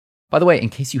By the way, in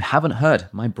case you haven't heard,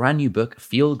 my brand new book,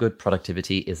 Feel Good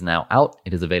Productivity, is now out.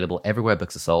 It is available everywhere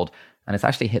books are sold, and it's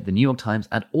actually hit the New York Times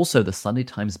and also the Sunday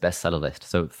Times bestseller list.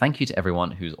 So thank you to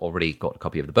everyone who's already got a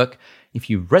copy of the book. If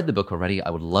you've read the book already,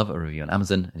 I would love a review on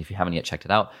Amazon. And if you haven't yet checked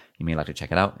it out, you may like to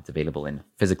check it out. It's available in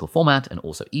physical format and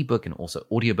also ebook and also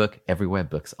audiobook everywhere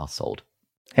books are sold.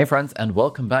 Hey friends, and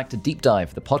welcome back to Deep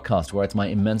Dive, the podcast where it's my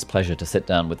immense pleasure to sit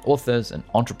down with authors and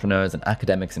entrepreneurs and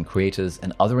academics and creators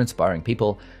and other inspiring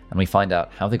people, and we find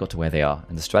out how they got to where they are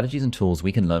and the strategies and tools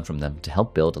we can learn from them to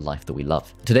help build a life that we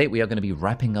love. Today, we are going to be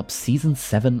wrapping up season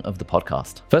 7 of the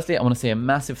podcast. Firstly, I want to say a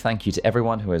massive thank you to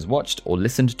everyone who has watched or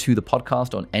listened to the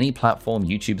podcast on any platform,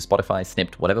 YouTube, Spotify,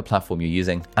 Snipped, whatever platform you're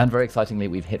using. And very excitingly,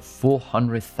 we've hit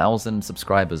 400,000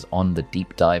 subscribers on the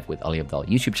Deep Dive with Ali Abdaal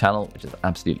YouTube channel, which is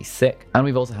absolutely sick. And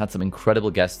we've also had some incredible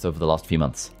guests over the last few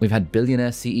months. We've had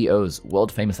billionaire CEOs,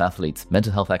 world-famous athletes,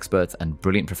 mental health experts, and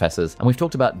brilliant professors. And we've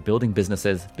talked about building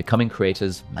businesses, becoming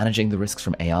creators, managing the risks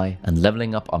from AI, and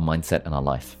leveling up our mindset and our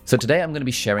life. So today I'm going to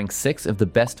be sharing 6 of the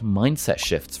best mindset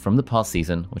shifts from the past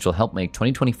season, which will help make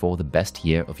 2024 the best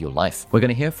year of your life. We're going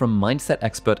to hear from mindset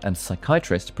expert and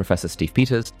psychiatrist, Professor Steve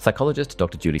Peters, psychologist,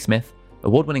 Dr. Julie Smith,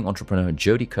 award-winning entrepreneur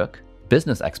Jody Cook,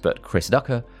 business expert Chris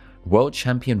Ducker, world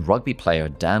champion rugby player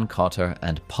Dan Carter,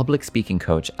 and public speaking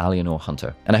coach Alienor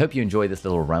Hunter. And I hope you enjoy this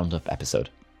little roundup episode.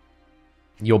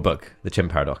 Your book, The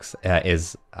Chimp Paradox,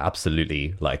 is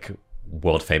absolutely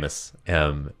world famous.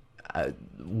 I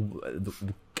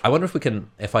wonder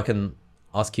if I can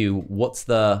ask you, what's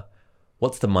the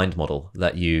mind model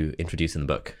that you introduce in the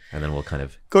book, and then we'll kind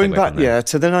of going back,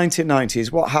 to the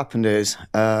 1990s. What happened is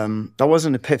there was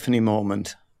an epiphany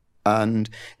moment. And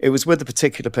it was with a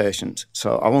particular patient.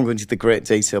 So I won't go into the great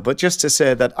detail, but just to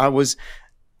say that I was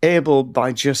able,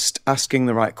 by just asking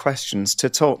the right questions, to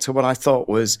talk to what I thought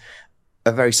was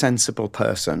a very sensible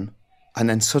person. And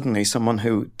then suddenly someone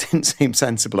who didn't seem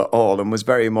sensible at all and was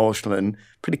very emotional and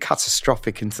pretty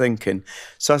catastrophic in thinking.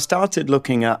 So I started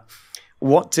looking at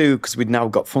because we'd now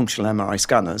got functional MRI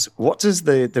scanners, what does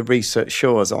the research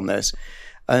show us on this?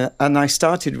 And I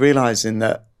started realizing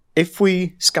that if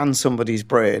we scan somebody's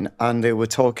brain and they were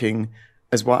talking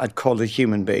as what I'd call a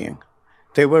human being,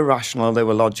 they were rational, they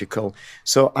were logical.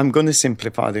 So I'm going to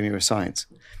simplify the neuroscience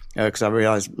because I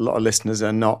realize a lot of listeners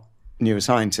are not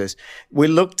neuroscientists. We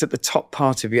looked at the top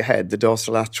part of your head, the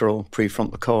dorsolateral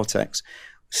prefrontal cortex,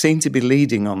 seemed to be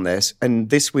leading on this. And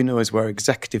this we know is where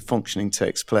executive functioning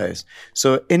takes place.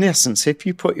 So in essence, if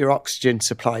you put your oxygen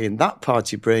supply in that part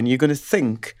of your brain, you're going to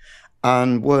think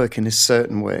and work in a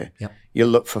certain way. Yep. You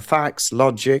look for facts,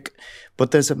 logic,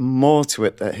 but there's more to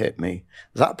it that hit me.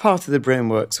 That part of the brain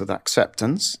works with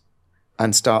acceptance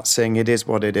and starts saying it is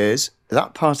what it is.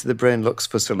 That part of the brain looks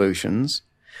for solutions.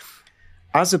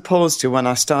 As opposed to when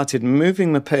I started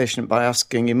moving the patient by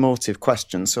asking emotive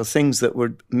questions, so things that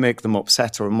would make them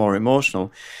upset or more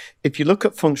emotional. If you look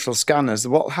at functional scanners,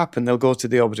 what will happen, they'll go to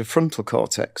the orbitofrontal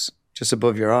cortex, just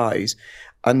above your eyes.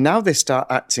 And now they start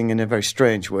acting in a very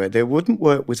strange way. They wouldn't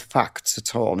work with facts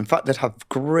at all. In fact, they'd have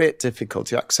great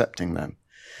difficulty accepting them.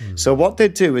 Mm. So what they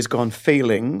do is go on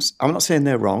feelings. I'm not saying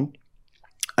they're wrong.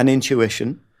 And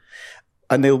intuition.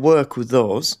 And they'll work with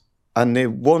those. And they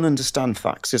won't understand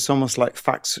facts. It's almost like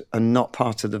facts are not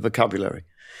part of the vocabulary.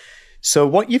 So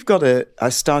what I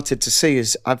started to see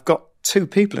is I've got 2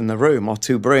 people in the room or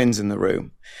 2 brains in the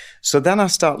room. So then I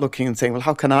start looking and thinking, well,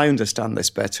 how can I understand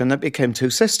this better? And it became 2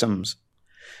 systems.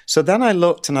 So then I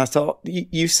looked and I thought,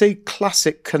 you see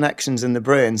classic connections in the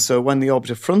brain. So when the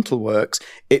orbitofrontal works,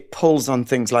 it pulls on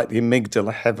things like the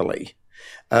amygdala heavily.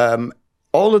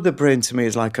 All of the brain to me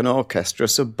is like an orchestra.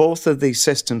 So both of these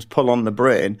systems pull on the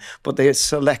brain, but they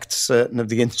select certain of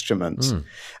the instruments. Mm.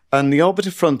 And the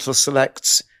orbitofrontal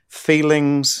selects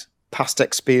feelings, past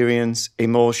experience,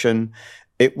 emotion.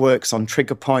 It works on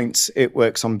trigger points. It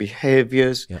works on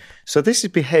behaviors. Yep. So this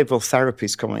is behavioral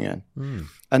therapies coming in. Mm.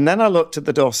 And then I looked at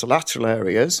the dorsolateral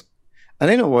areas, and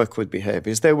they don't work with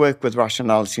behaviors. They work with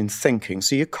rationality and thinking.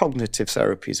 So your cognitive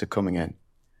therapies are coming in.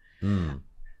 Mm.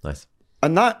 Nice.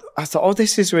 And that, I thought,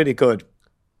 this is really good.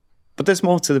 But there's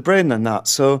more to the brain than that.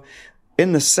 So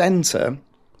in the center,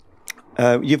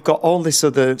 you've got all this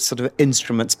other sort of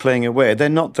instruments playing away. They're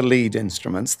not the lead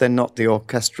instruments. They're not the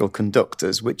orchestral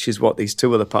conductors, which is what these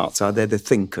 2 other parts are. They're the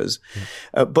thinkers.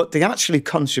 Yeah. But they actually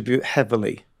contribute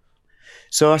heavily.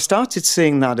 So I started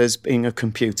seeing that as being a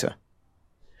computer.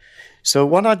 So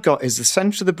what I'd got is the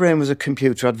center of the brain was a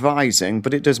computer advising,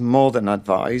 but it does more than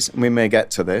advise, and we may get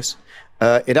to this.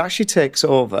 It actually takes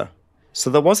over. So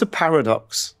there was a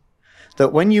paradox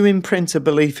that when you imprint a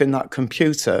belief in that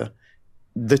computer,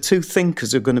 the 2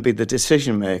 thinkers are going to be the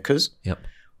decision makers. Yep.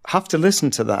 Have to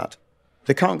listen to that.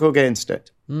 They can't go against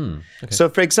it. So,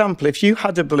 for example, if you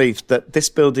had a belief that this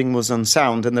building was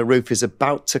unsound and the roof is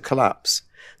about to collapse,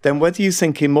 then whether you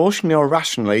think emotionally or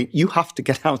rationally, you have to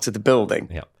get out of the building.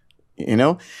 Yeah. You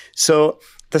know? So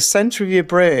the center of your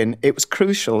brain, it was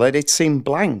crucial that it seemed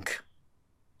blank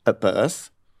at birth.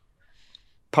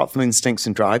 Apart from instincts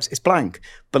and drives, it's blank.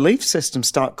 Belief systems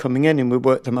start coming in and we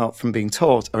work them out from being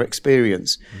taught or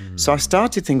experience. So I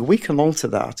started thinking we can alter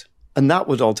that. And that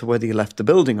would alter whether you left the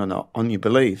building or not on your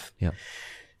belief. Yeah.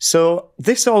 So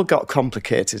this all got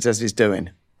complicated as he's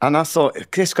doing. And I thought,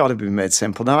 this got to be made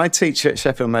simple. Now, I teach at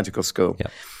Sheffield Medical School. Yeah.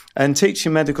 And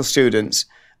teaching medical students,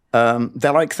 they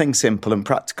like things simple and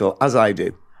practical, as I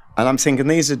do. And I'm thinking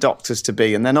these are doctors to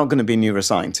be, and they're not going to be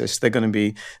neuroscientists. They're going to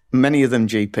be, many of them,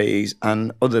 GPs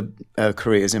and other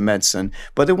careers in medicine.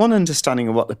 But they want an understanding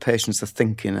of what the patients are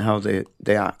thinking and how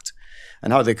they act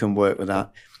and how they can work with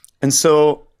that. And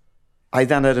so I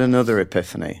then had another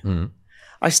epiphany.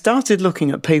 I started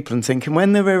looking at people and thinking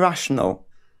when they're irrational,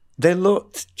 they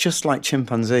looked just like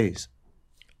chimpanzees.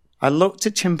 I looked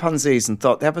at chimpanzees and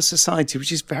thought they have a society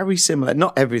which is very similar.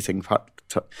 Not everything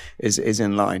is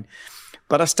in line.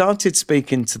 But I started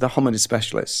speaking to the hominid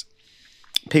specialists,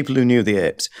 people who knew the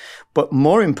apes, but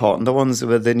more important, the ones who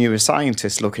were the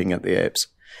neuroscientists looking at the apes.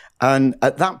 And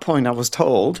at that point, I was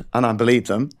told, and I believed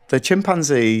them, the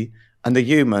chimpanzee and the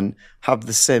human have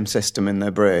the same system in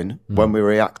their brain when we're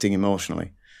reacting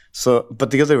emotionally. So,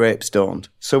 but the other apes don't.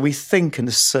 So we think in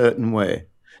a certain way.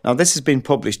 Now, this has been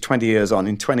published 20 years on.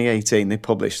 In 2018, they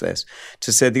published this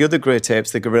to say the other great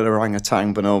apes, the gorilla,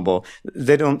 orangutan, bonobo,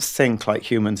 they don't think like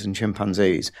humans and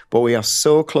chimpanzees. But we are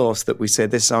so close that we say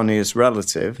this is our nearest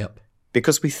relative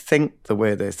because we think the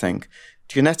way they think.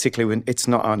 Genetically, it's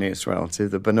not our nearest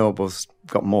relative. The bonobo's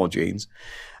got more genes.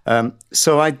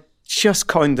 So I just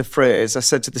coined the phrase. I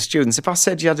said to the students, if I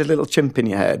said you had a little chimp in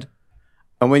your head,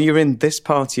 and when you're in this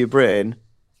part of your brain,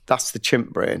 that's the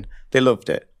chimp brain. They loved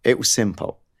it. It was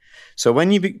simple. So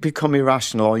when you become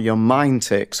irrational or your mind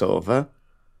takes over,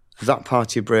 that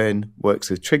part of your brain works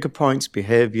with trigger points,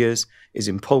 behaviors, is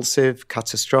impulsive,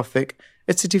 catastrophic.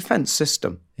 It's a defense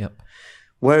system. Yep.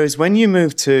 Whereas when you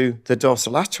move to the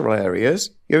dorsolateral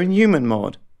areas, you're in human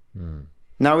mode.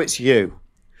 Now it's you.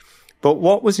 But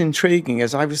what was intriguing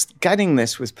is I was getting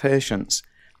this with patients.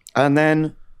 And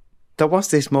then there was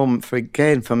this moment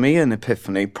for me, an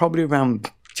epiphany, probably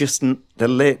around just the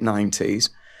late 90s.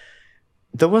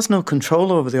 There was no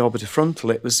control over the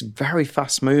orbitofrontal. It was very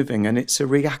fast moving and it's a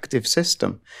reactive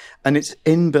system and it's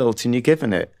inbuilt and you're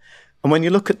given it. And when you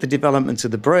look at the development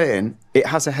of the brain, it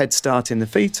has a head start in the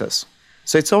fetus.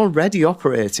 So it's already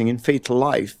operating in fetal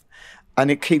life and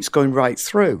it keeps going right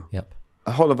through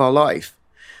the whole of our life.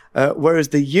 Whereas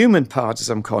the human part, as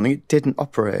I'm calling it, didn't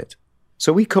operate.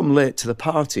 So we come late to the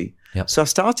party. So I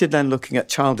started then looking at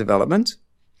child development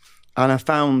and I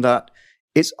found that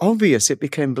it's obvious, it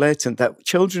became blatant that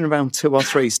children around 2 or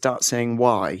 3 start saying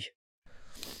why.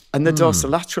 And the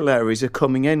dorsolateral areas are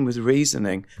coming in with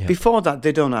reasoning. Before that,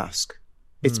 they don't ask.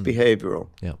 It's behavioral.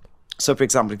 So, for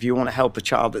example, if you want to help a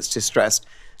child that's distressed,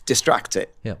 distract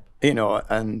it. You know,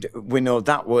 and we know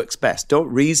that works best. Don't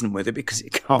reason with it because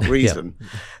it can't reason.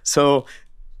 So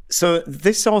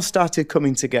this all started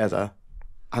coming together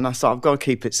and I thought, I've got to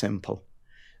keep it simple.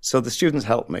 So the students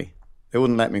helped me. They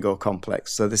wouldn't let me go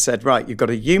complex. So they said, right, you've got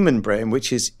a human brain,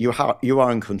 which is, you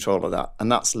are in control of that.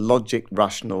 And that's logic,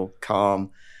 rational,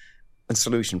 calm, and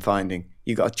solution finding.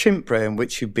 You've got a chimp brain,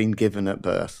 which you've been given at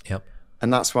birth.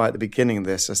 And that's why at the beginning of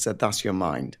this, I said, that's your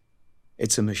mind.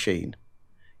 It's a machine.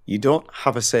 You don't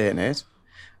have a say in it.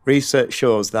 Research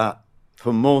shows that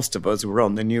for most of us, we're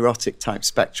on the neurotic type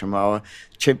spectrum. Our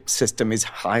chimp system is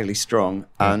highly strong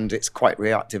and it's quite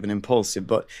reactive and impulsive.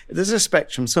 But there's a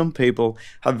spectrum. Some people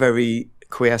have very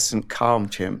quiescent, calm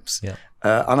chimps.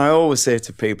 And I always say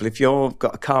to people, if you've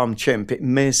got a calm chimp, it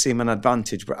may seem an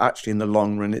advantage, but actually in the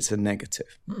long run, it's a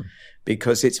negative.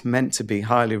 Because it's meant to be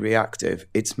highly reactive.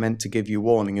 It's meant to give you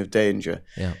warning of danger.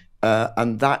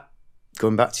 And that,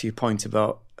 going back to your point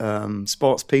about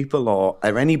sports people or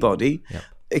anybody,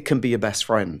 it can be your best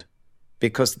friend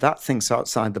because that thinks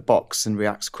outside the box and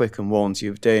reacts quick and warns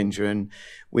you of danger. And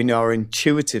we know our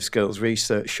intuitive skills,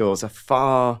 research shows, are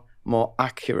far more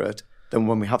accurate than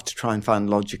when we have to try and find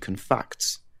logic and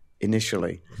facts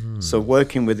initially. So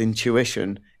working with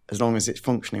intuition, as long as it's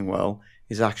functioning well,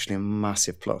 is actually a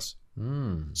massive plus.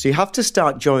 So you have to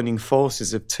start joining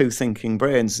forces of 2 thinking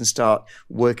brains and start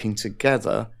working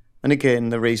together. And again,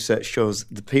 the research shows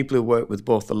the people who work with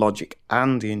both the logic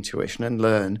and the intuition and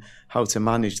learn how to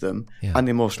manage them and the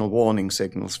emotional warning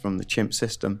signals from the chimp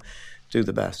system do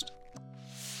the best.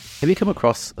 Have you come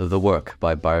across the work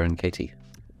by Byron Katie?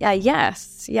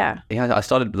 Yes. Yeah. Yeah, I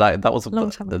started like that was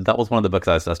Long time ago. that was one of the books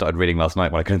I started reading last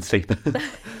night when I couldn't sleep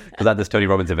because at this Tony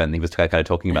Robbins event and he was kind of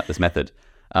talking about this method.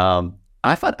 I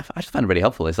just find it really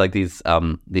helpful. It's like these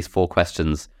 4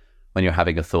 questions when you're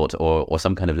having a thought or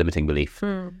some kind of limiting belief.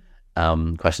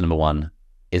 Question number 1: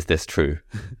 is this true?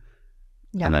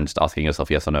 Yeah. And then just asking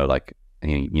yourself yes or no. Like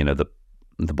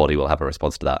the body will have a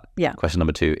response to that. Yeah. Question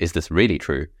number 2: is this really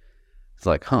true? It's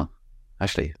like,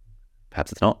 actually,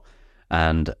 perhaps it's not.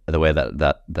 And the way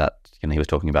that he was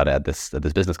talking about it at this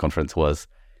business conference was,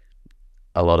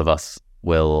 a lot of us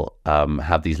will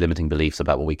have these limiting beliefs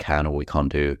about what we can or what we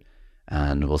can't do,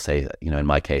 and we'll say, in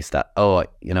my case, that I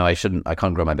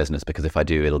can't grow my business because if I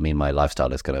do, it'll mean my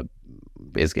lifestyle is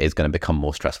gonna become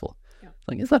more stressful. Yeah.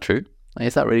 Like, is that true? Like,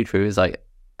 is that really true? Is like,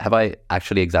 have I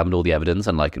actually examined all the evidence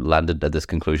and like landed at this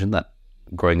conclusion that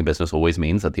growing a business always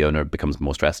means that the owner becomes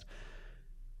more stressed?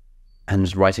 And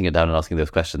just writing it down and asking those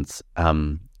questions.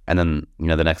 And then,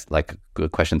 the next, like,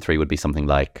 question 3 would be something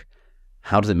like,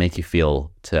 how does it make you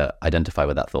feel to identify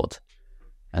with that thought?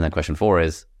 And then question 4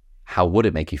 is, how would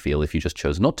it make you feel if you just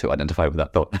chose not to identify with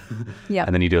that thought? Yeah.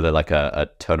 And then you do a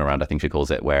turnaround, I think she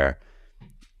calls it, where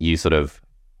you sort of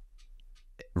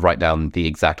write down the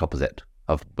exact opposite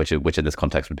of which in this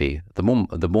context would be, the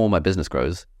more my business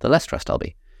grows, the less stressed I'll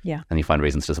be. Yeah. And you find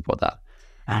reasons to support that.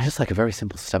 And it's just like a very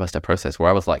simple step-by-step process where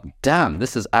I was like, damn,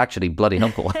 this is actually bloody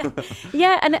helpful.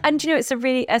 Yeah, and it's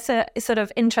a sort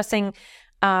of interesting,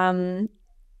 I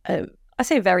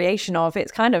say variation of,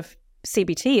 it's kind of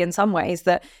CBT in some ways,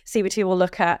 that CBT will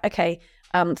look at,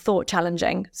 thought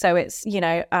challenging. So it's,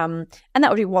 and that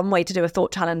would be one way to do a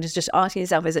thought challenge, is just asking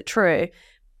yourself, is it true?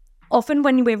 Often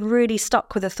when we're really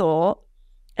stuck with a thought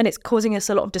and it's causing us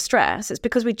a lot of distress, it's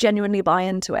because we genuinely buy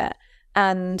into it.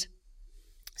 And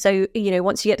so,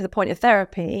 once you get to the point of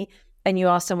therapy and you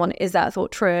ask someone, is that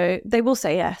thought true? They will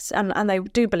say yes. And they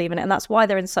do believe in it. And that's why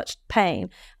they're in such pain.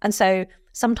 And so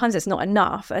sometimes it's not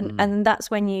enough. And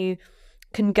that's when you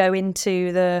can go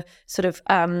into the sort of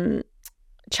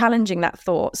challenging that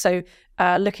thought. So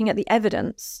looking at the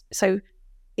evidence. So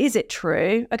is it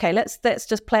true? Okay, let's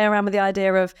just play around with the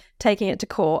idea of taking it to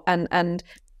court and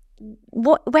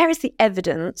where is the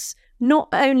evidence, not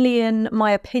only in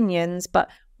my opinions, but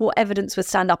what evidence would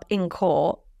stand up in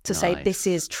court to say this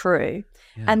is true?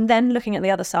 Yeah. And then looking at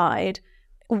the other side,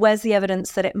 where's the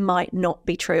evidence that it might not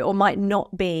be true or might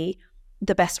not be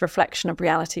the best reflection of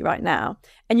reality right now?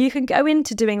 And you can go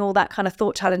into doing all that kind of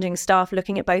thought challenging stuff,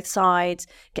 looking at both sides,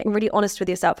 getting really honest with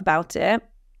yourself about it.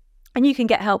 And you can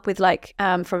get help with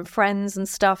from friends and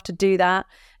stuff to do that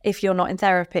if you're not in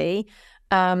therapy.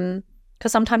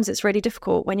 Because sometimes it's really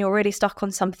difficult when you're really stuck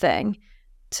on something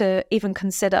to even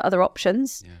consider other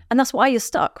options. Yeah. And that's why you're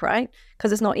stuck, right?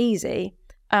 Because it's not easy.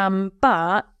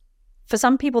 But for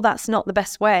some people, that's not the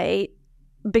best way,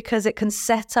 because it can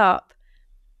set up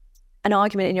an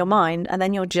argument in your mind and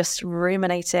then you're just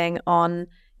ruminating on,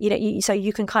 so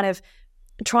you can kind of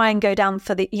try and go down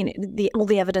for all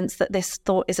the evidence that this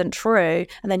thought isn't true.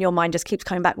 And then your mind just keeps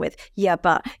coming back with, yeah,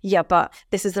 but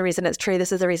this is the reason it's true.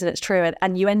 This is the reason it's true.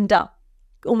 And you end up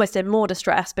almost in more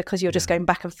distress because you're just going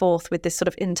back and forth with this sort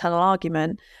of internal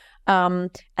argument. And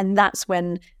that's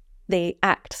when the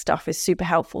ACT stuff is super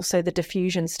helpful. So the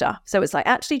diffusion stuff. So it's like,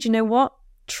 actually, do you know what?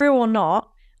 True or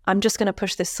not, I'm just going to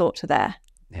push this thought to there.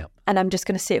 Yep. And I'm just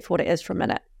going to see it for what it is for a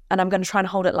minute. And I'm going to try and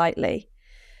hold it lightly.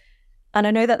 And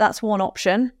I know that that's one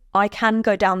option. I can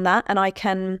go down that, and I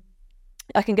can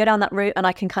go down that route, and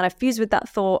I can kind of fuse with that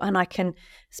thought, and I can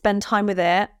spend time with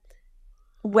it.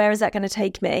 Where is that going to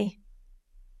take me?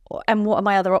 And what are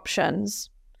my other options?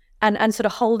 And sort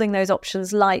of holding those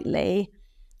options lightly,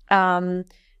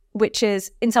 which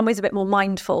is in some ways a bit more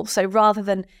mindful. So rather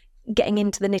than getting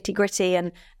into the nitty gritty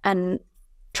and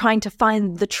trying to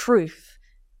find the truth,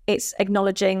 it's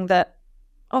acknowledging that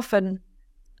often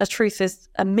a truth is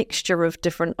a mixture of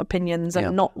different opinions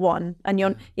and not one.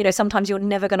 And sometimes you're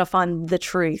never going to find the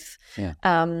truth. Yeah.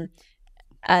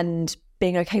 And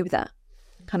being okay with that,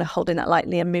 kind of holding that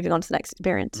lightly and moving on to the next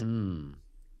experience.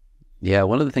 Yeah,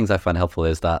 one of the things I find helpful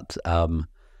is that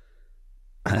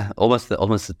almost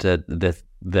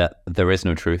that there is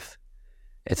no truth.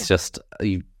 It's just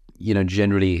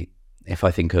generally, if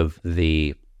I think of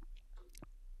the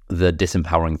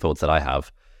disempowering thoughts that I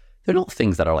have, they're not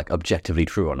things that are like objectively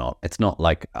true or not. It's not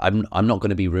like I'm not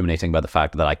going to be ruminating about the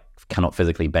fact that I cannot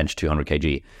physically bench 200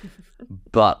 kg,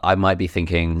 but I might be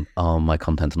thinking, oh, my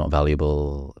content's not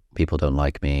valuable. People don't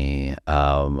like me.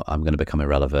 I'm going to become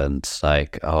irrelevant.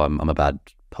 Like, oh, I'm a bad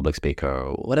public speaker,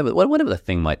 or whatever the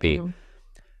thing might be.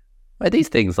 Right, these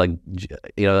things, like,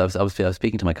 I was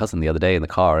speaking to my cousin the other day in the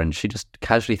car, and she just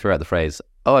casually threw out the phrase,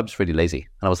 "Oh, I'm just really lazy,"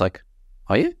 and I was like,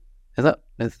 are you? Is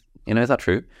that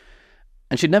true?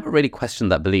 And she'd never really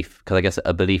questioned that belief, because I guess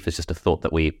a belief is just a thought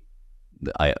that we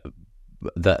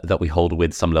hold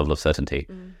with some level of certainty.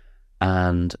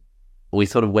 And we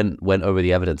sort of went over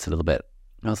the evidence a little bit.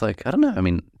 And I was like, I don't know. I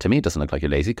mean, to me, it doesn't look like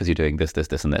you're lazy because you're doing this,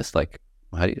 and this. Like,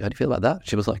 how do you feel about that?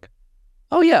 She was like,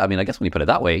 oh yeah. I mean, I guess when you put it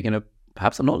that way,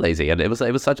 perhaps I'm not lazy. And it was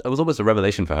almost a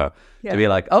revelation for her to be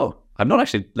like, oh, I'm not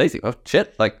actually lazy. Oh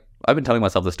shit! Like, I've been telling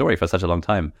myself the story for such a long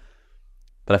time.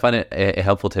 But I find it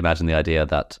helpful to imagine the idea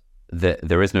that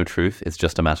there is no truth. It's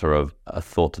just a matter of a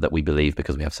thought that we believe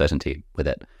because we have certainty with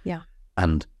it. Yeah.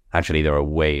 And actually, there are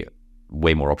way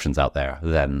more options out there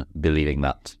than believing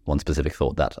that one specific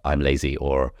thought, that I'm lazy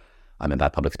or I'm a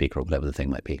bad public speaker or whatever the thing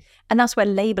might be. And that's where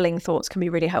labeling thoughts can be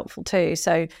really helpful too.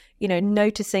 So,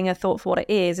 noticing a thought for what it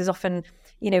is often,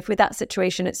 if with that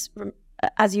situation, it's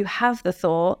as you have the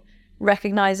thought,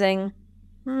 recognizing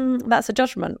that's a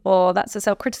judgment, or that's a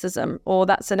self-criticism, or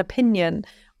that's an opinion,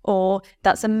 or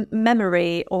that's a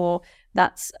memory, or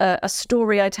that's a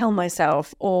story I tell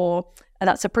myself, or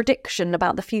that's a prediction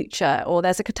about the future, or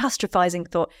there's a catastrophizing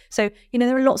thought. So,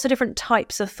 there are lots of different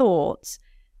types of thoughts,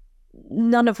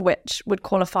 none of which would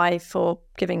qualify for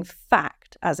giving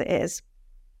fact as it is.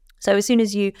 So as soon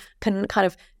as you can kind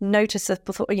of notice a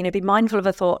thought, be mindful of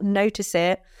a thought, notice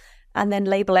it, and then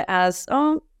label it as,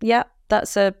 oh, yeah,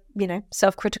 that's a,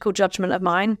 self-critical judgment of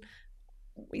mine,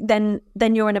 then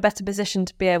you're in a better position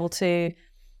to be able to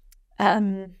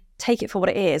take it for what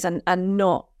it is and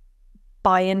not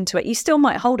buy into it. You still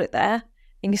might hold it there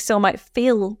and you still might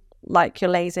feel like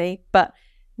you're lazy, but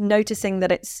noticing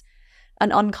that it's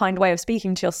an unkind way of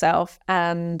speaking to yourself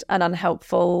and an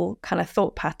unhelpful kind of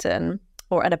thought pattern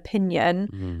or an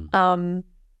opinion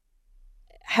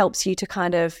helps it to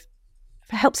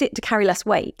carry less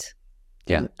weight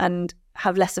and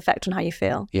have less effect on how you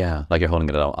feel. Yeah, like you're holding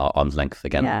it at arm's length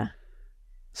again. Yeah.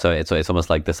 So it's almost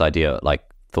like this idea, like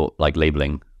thought, like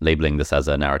labeling this as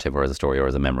a narrative or as a story or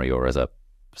as a memory or as a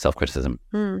self-criticism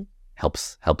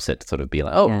helps it sort of be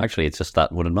like, actually, it's just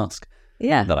that wooden mask.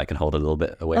 Yeah. That I can hold a little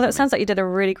bit away Well, from it sounds like you did a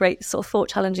really great sort of thought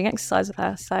challenging exercise with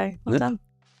her. So well done.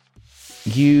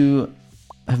 You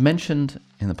have mentioned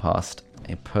in the past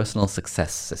a personal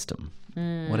success system.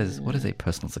 What is a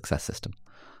personal success system?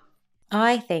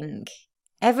 I think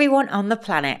everyone on the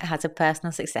planet has a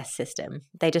personal success system.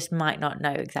 They just might not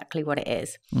know exactly what it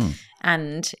is.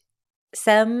 And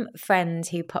some friends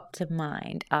who pop to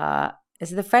mind are,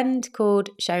 there's a friend called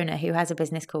Shona who has a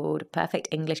business called Perfect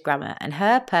English Grammar, and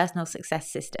her personal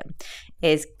success system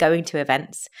is going to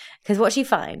events. Because what she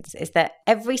finds is that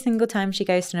every single time she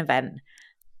goes to an event,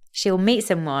 she'll meet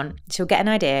someone, she'll get an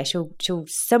idea,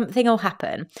 something will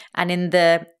happen, and in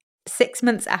the 6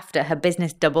 months after, her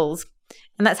business doubles.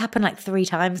 And that's happened like 3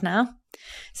 times now.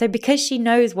 So because she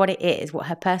knows what it is, what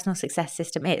her personal success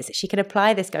system is, she can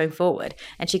apply this going forward,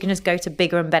 and she can just go to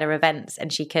bigger and better events,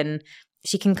 and she can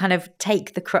kind of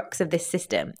take the crux of this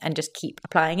system and just keep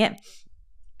applying it.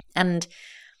 And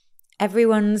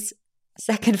everyone's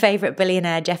second favorite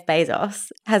billionaire, Jeff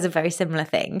Bezos, has a very similar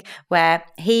thing where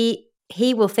he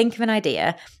will think of an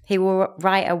idea, he will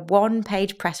write a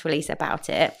 1-page press release about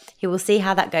it, he will see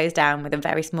how that goes down with a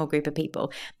very small group of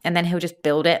people, and then he'll just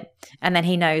build it. And then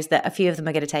he knows that a few of them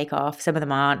are going to take off, some of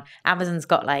them aren't. Amazon's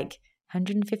got like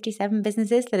 157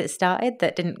 businesses that it started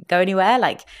that didn't go anywhere.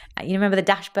 Like, you remember the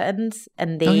dash buttons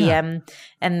and the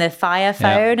and the Fire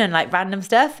phone and like random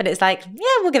stuff, and it's like,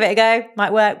 yeah, we'll give it a go,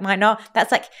 might work, might not.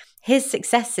 That's like his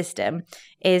success system,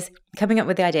 is coming up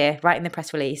with the idea, writing the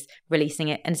press release, releasing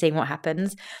it, and seeing what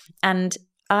happens. And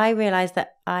I realized that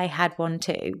I had one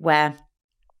too, where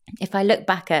if I look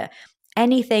back at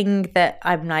anything that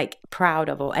I'm like proud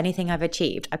of or anything I've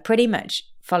achieved, I pretty much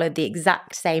followed the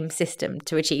exact same system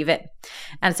to achieve it.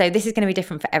 And so this is going to be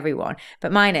different for everyone.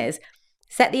 But mine is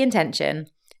set the intention,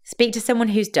 speak to someone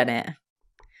who's done it,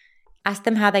 ask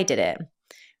them how they did it,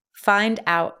 find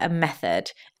out a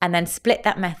method, and then split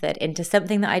that method into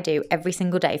something that I do every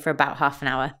single day for about half an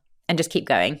hour, and just keep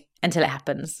going until it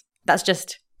happens. That's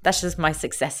just my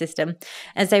success system.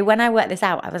 And so when I worked this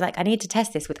out, I was like, I need to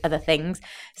test this with other things.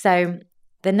 So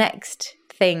the next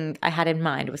thing I had in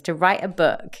mind was to write a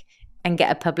book and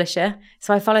get a publisher.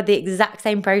 So I followed the exact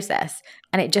same process,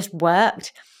 and it just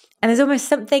worked. And there's almost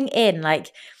something in,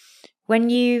 like,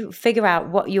 when you figure out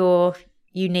what your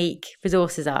unique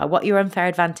resources are, what your unfair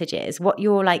advantage is, what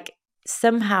you're like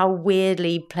somehow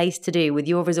weirdly placed to do with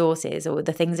your resources or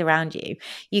the things around you,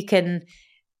 you can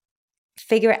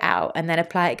figure it out and then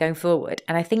apply it going forward.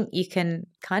 And I think you can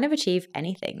kind of achieve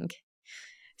anything.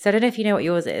 So I don't know if you know what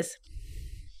yours is.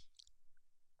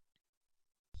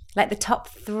 Like the top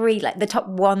 3, like the top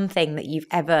 1 thing that you've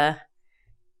ever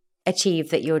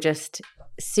achieved that you're just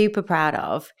super proud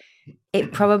of,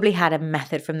 it probably had a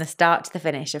method from the start to the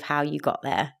finish of how you got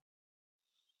there.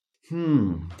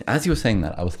 As you were saying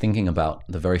that, I was thinking about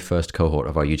the very first cohort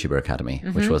of our YouTuber Academy,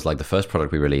 which was like the first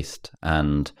product we released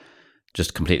and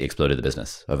just completely exploded the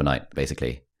business overnight,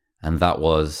 basically. And that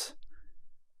was,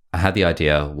 I had the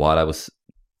idea while I was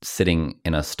sitting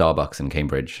in a Starbucks in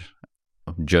Cambridge,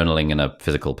 journaling in a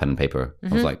physical pen and paper.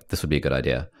 I was like, this would be a good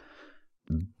idea.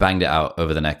 Banged it out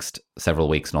over the next several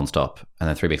weeks nonstop. And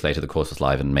then 3 weeks later, the course was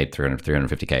live and made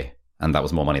 350K. And that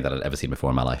was more money than I'd ever seen before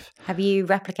in my life. Have you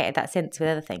replicated that since with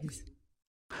other things?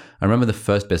 I remember the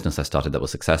first business I started that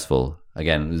was successful,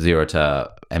 again, 0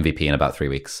 to MVP in about 3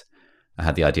 weeks. I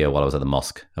had the idea while I was at the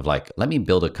mosque of like, let me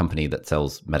build a company that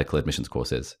sells medical admissions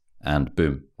courses. And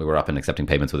boom, we were up and accepting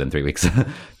payments within 3 weeks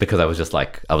because I was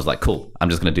like, cool, I'm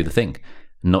just going to do the thing.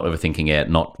 Not overthinking it,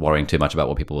 not worrying too much about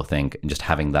what people will think, and just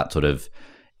having that sort of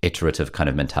iterative kind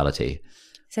of mentality.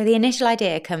 So the initial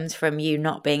idea comes from you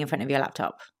not being in front of your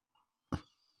laptop.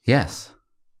 Yes,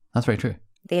 that's very true.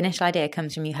 The initial idea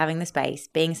comes from you having the space,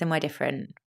 being somewhere different,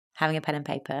 having a pen and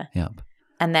paper. Yep.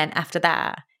 And then after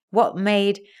that,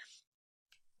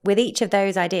 with each of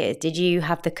those ideas, did you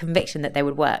have the conviction that they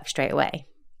would work straight away?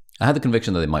 I had the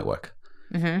conviction that they might work.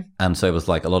 And so it was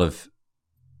like a lot of,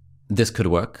 this could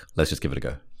work, let's just give it a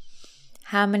go.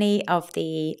 How many of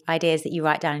the ideas that you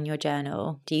write down in your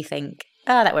journal do you think,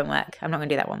 oh, that won't work, I'm not going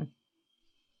to do that one?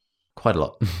 Quite a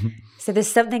lot. So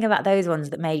there's something about those ones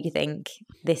that made you think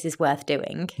this is worth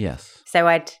doing. Yes. So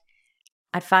I'd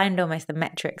find almost the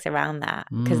metrics around that,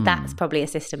 because that's probably a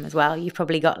system as well. You've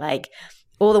probably got like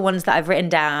all the ones that I've written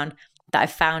down that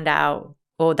I've found out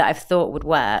or that I've thought would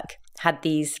work had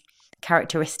these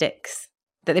characteristics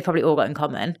that they probably all got in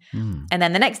common. And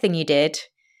then the next thing you did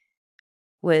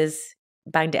was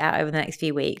banged it out over the next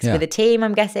few weeks with a team.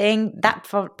 I'm guessing that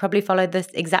probably followed the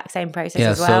exact same process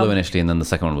as well. Solo initially, and then the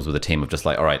second one was with a team of just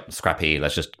like, all right, scrappy,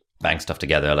 let's just bang stuff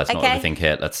together, let's not overthink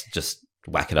it, let's just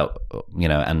whack it up,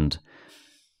 and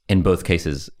in both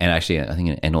cases, and actually I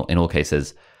think in all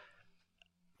cases,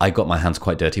 I got my hands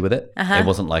quite dirty with it. It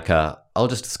wasn't like I'll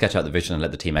just sketch out the vision and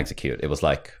let the team execute. It was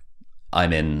like,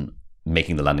 I'm in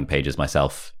making the landing pages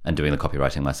myself and doing the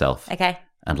copywriting myself.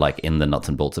 And like in the nuts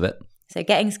and bolts of it. So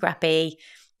getting scrappy,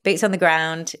 boots on the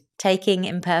ground, taking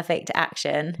imperfect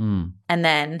action, and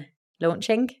then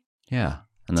launching. Yeah.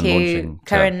 And then to launching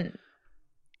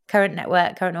current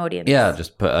network, current audience. Yeah,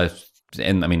 just put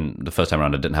the first time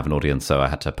around I didn't have an audience, so I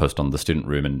had to post on the student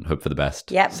room and hope for the best.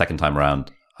 Yep. Second time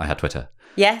around, I had Twitter.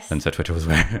 Yes. And so Twitter was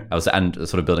where I was, and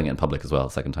sort of building it in public as well,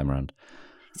 second time around.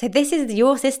 So this is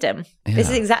your system. Yeah. This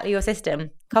is exactly your system.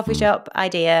 Coffee shop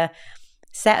idea,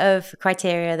 set of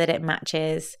criteria that it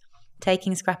matches,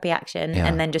 taking scrappy action,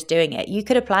 and then just doing it. You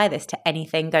could apply this to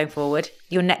anything going forward,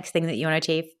 your next thing that you want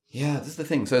to achieve. Yeah, this is the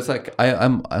thing. So it's like,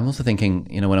 I'm also thinking,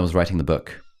 when I was writing the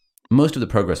book, most of the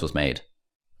progress was made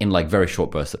in like very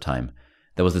short bursts of time.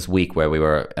 There was this week where we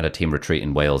were at a team retreat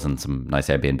in Wales in some nice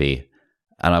Airbnb.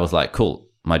 And I was like, cool,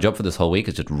 my job for this whole week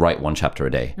is just write one chapter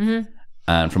a day.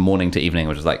 And from morning to evening, I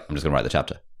was just like, I'm just going to write the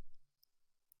chapter.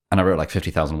 And I wrote like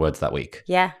 50,000 words that week.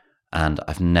 Yeah. And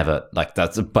I've never,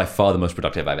 that's by far the most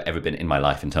productive I've ever been in my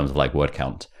life in terms of like word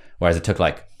count. Whereas it took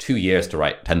like 2 years to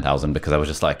write 10,000 because I was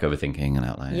just like overthinking and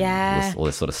outlining all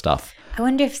this sort of stuff. I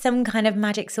wonder if some kind of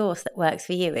magic sauce that works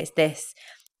for you is this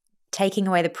taking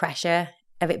away the pressure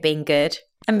of it being good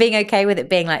and being okay with it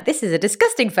being like, this is a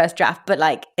disgusting first draft, but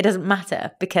like it doesn't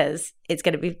matter because it's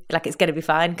going to be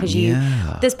fine because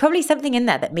there's probably something in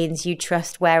there that means you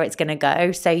trust where it's going to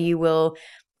go. So you will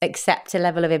accept a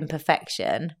level of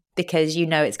imperfection because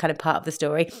it's kind of part of the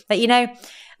story. But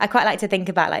I quite like to think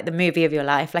about like the movie of your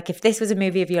life. Like if this was a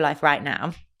movie of your life right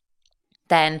now,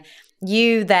 then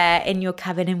you there in your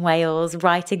cabin in Wales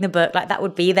writing the book, like that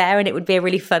would be there and it would be a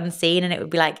really fun scene and it would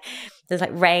be like there's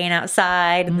like rain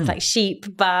outside and there's like sheep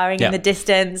baaing in the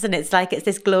distance and it's like it's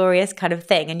this glorious kind of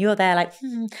thing and you're there like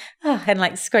and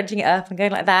like scrunching it up and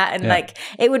going like that and like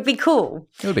it would be cool.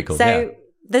 It would be cool. So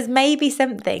there's maybe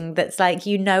something that's like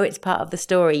it's part of the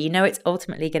story, it's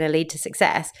ultimately going to lead to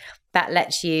success that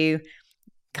lets you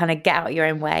kind of get out your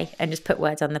own way and just put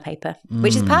words on the paper,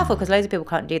 which is powerful because loads of people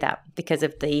can't do that because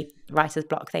of the writer's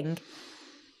block thing.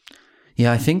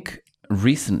 Yeah, I think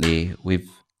recently we've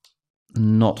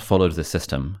not followed the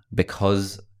system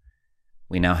because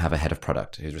we now have a head of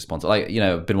product who's responsible. Like,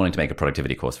 I've been wanting to make a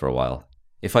productivity course for a while.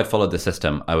 If I'd followed the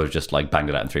system, I would have just like banged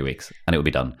it out in 3 weeks and it would be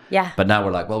done. Yeah. But now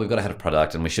we're like, well, we've got a head of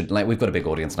product and we've got a big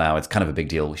audience now. It's kind of a big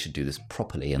deal. We should do this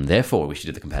properly. And therefore we should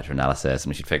do the competitor analysis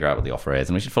and we should figure out what the offer is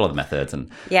and we should follow the methods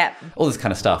and all this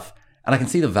kind of stuff. And I can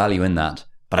see the value in that.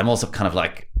 But I'm also kind of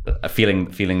like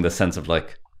feeling the sense of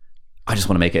like I just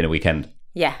want to make it in a weekend.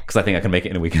 Yeah. Because I think I can make it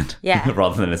in a weekend. Yeah.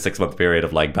 Rather than a 6-month period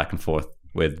of like back and forth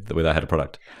with our head of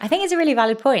product. I think it's a really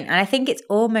valid point. And I think it's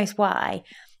almost why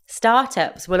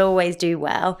startups will always do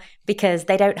well, because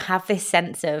they don't have this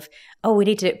sense of, oh, we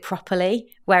need to do it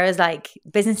properly. Whereas like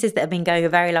businesses that have been going a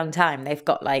very long time, they've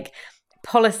got like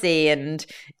policy and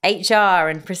HR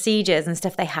and procedures and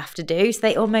stuff they have to do. So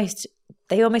they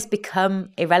almost become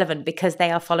irrelevant because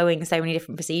they are following so many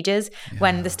different procedures.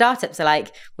 When the startups are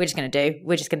like, we're just going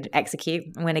to execute,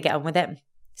 I'm going to get on with it.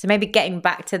 So maybe getting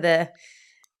back to the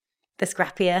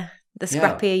scrappier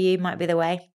you might be the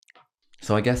way.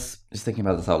 So I guess, just thinking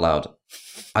about this out loud,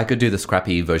 I could do the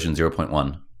scrappy version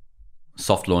 0.1,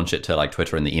 soft launch it to like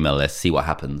Twitter and the email list, see what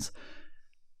happens.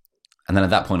 And then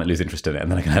at that point I lose interest in it,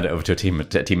 and then I can hand it over to a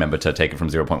team member to take it from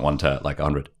 0.1 to like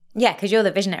 100. Yeah, because you're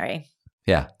the visionary.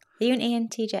 Yeah. Are you an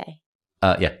ENTJ?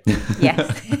 Yeah.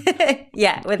 Yes.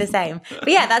 Yeah, we're the same. But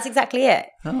yeah, that's exactly it.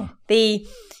 Oh. The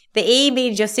E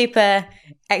means you're super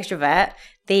extrovert.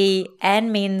 The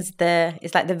N means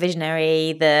it's like the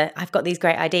visionary, I've got these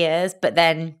great ideas, but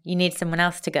then you need someone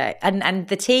else to go. And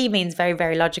the T means very,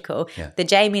 very logical. Yeah. The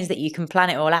J means that you can plan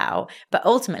it all out, but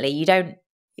ultimately you don't,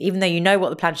 even though you know what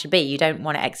the plan should be, you don't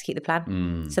want to execute the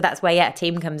plan. So that's where, a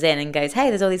team comes in and goes, hey,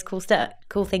 there's all these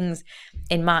cool things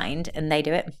in mind, and they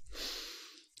do it.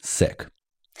 Sick.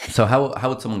 So how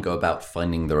would someone go about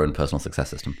finding their own personal success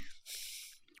system?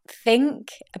 Think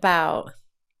about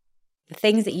the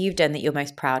things that you've done that you're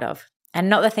most proud of, and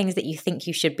not the things that you think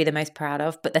you should be the most proud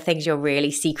of, but the things you're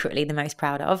really secretly the most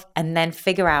proud of, and then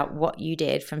figure out what you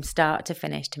did from start to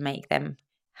finish to make them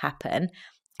happen.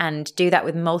 And do that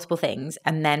with multiple things,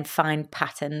 and then find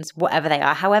patterns, whatever they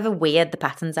are, however weird the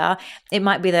patterns are. It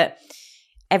might be that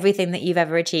everything that you've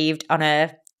ever achieved on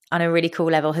a really cool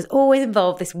level has always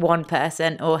involved this one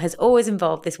person, or has always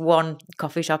involved this one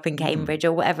coffee shop in Cambridge,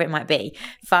 or whatever it might be.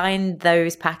 Find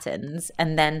those patterns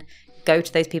and then go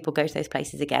to those people, go to those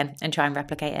places again, and try and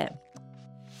replicate it.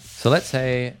 So let's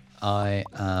say I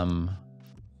am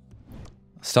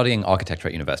studying architecture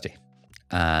at university.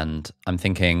 And I'm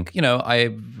thinking, I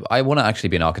want to actually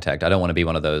be an architect. I don't want to be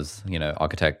one of those,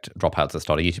 architect dropouts that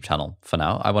start a YouTube channel for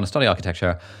now. I want to study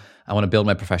architecture. I want to build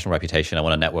my professional reputation. I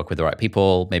want to network with the right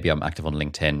people. Maybe I'm active on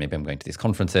LinkedIn. Maybe I'm going to these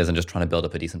conferences and just trying to build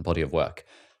up a decent body of work.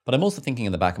 But I'm also thinking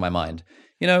in the back of my mind,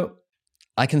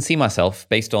 I can see myself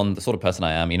based on the sort of person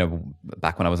I am.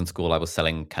 Back when I was in school, I was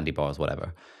selling candy bars,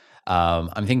 whatever.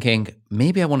 I'm thinking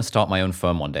maybe I want to start my own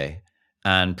firm one day.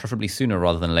 And preferably sooner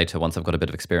rather than later, once I've got a bit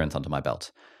of experience under my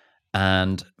belt.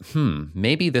 And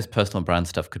maybe this personal brand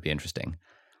stuff could be interesting.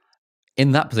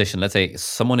 In that position, let's say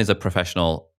someone is a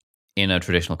professional in a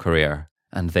traditional career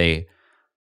and they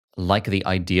like the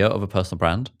idea of a personal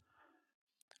brand.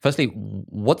 Firstly,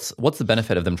 what's the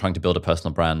benefit of them trying to build a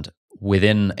personal brand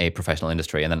within a professional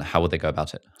industry, and then how would they go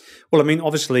about it? Well, I mean,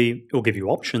 obviously, it will give you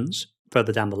options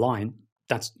further down the line.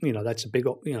 That's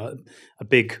a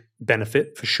big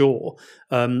benefit for sure.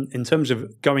 In terms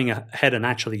of going ahead and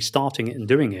actually starting it and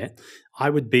doing it, I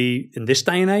would be, in this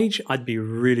day and age, I'd be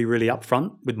really, really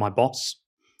upfront with my boss,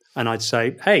 and I'd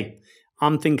say, hey,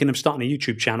 I'm thinking of starting a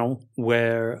YouTube channel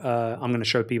where I'm going to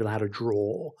show people how to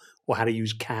draw, or how to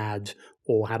use CAD,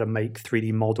 or how to make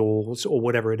 3D models, or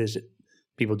whatever it is that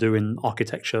people do in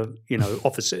architecture,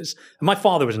 offices. And my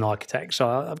father was an architect, so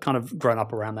I've kind of grown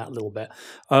up around that a little bit.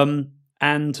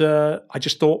 And I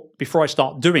just thought, before I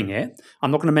start doing it,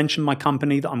 I'm not going to mention my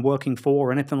company that I'm working for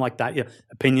or anything like that.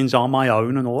 Opinions are my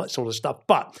own and all that sort of stuff.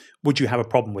 But would you have a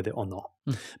problem with it or not?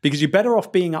 Because you're better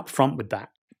off being upfront with that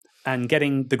and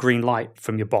getting the green light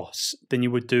from your boss than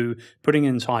you would do putting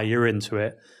an entire year into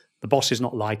it, the boss is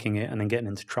not liking it, and then getting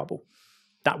into trouble.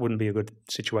 That wouldn't be a good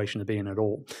situation to be in at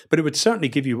all. But it would certainly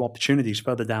give you opportunities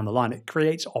further down the line. It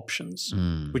creates options,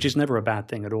 which is never a bad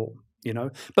thing at all.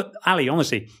 But Ali,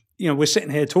 honestly, we're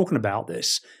sitting here talking about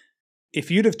this.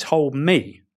 If you'd have told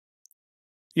me,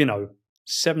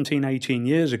 17, 18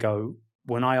 years ago,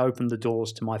 when I opened the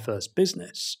doors to my first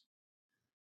business,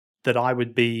 that I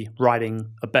would be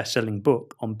writing a best-selling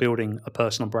book on building a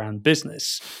personal brand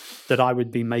business, that I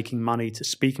would be making money to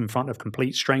speak in front of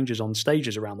complete strangers on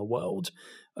stages around the world,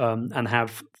 and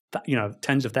have,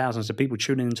 tens of thousands of people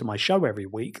tuning into my show every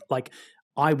week,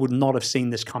 I would not have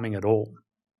seen this coming at all.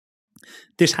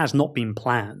 This has not been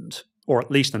planned, or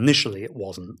at least initially it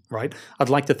wasn't, right? I'd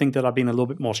like to think that I've been a little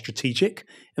bit more strategic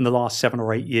in the last 7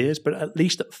 or 8 years, but at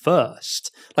least at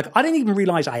first, I didn't even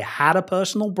realize I had a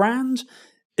personal brand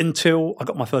until I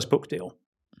got my first book deal.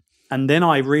 And then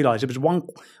I realized it was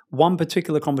one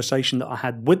particular conversation that I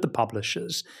had with the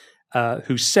publishers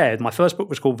who said, my first book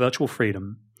was called Virtual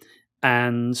Freedom,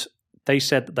 and they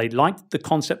said that they liked the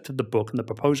concept of the book and the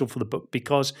proposal for the book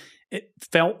because it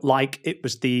felt like it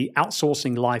was the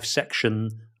outsourcing life section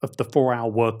of the 4-hour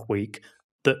work week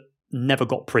that never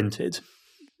got printed,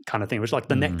 kind of thing. It was like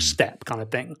the next step kind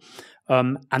of thing.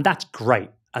 And that's great.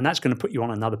 And that's going to put you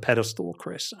on another pedestal,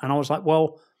 Chris. And I was like,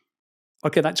 well,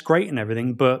 okay, that's great and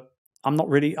everything, but I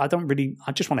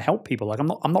just want to help people. Like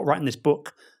I'm not writing this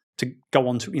book to go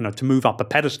on to, to move up a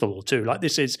pedestal or two. Like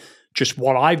this is just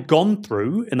what I've gone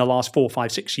through in the last 4,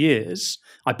 5, 6 years.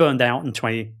 I burned out in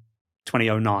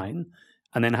 2009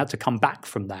 and then had to come back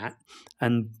from that.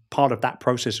 And part of that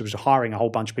process was hiring a whole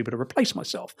bunch of people to replace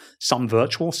myself, some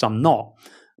virtual, some not.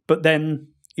 But then,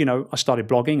 I started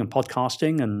blogging and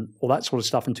podcasting and all that sort of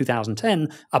stuff in 2010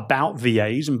 about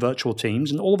VAs and virtual teams.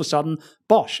 And all of a sudden,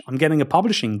 bosh, I'm getting a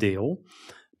publishing deal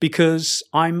because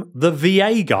I'm the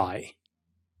VA guy.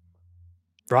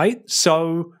 Right?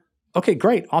 So, okay,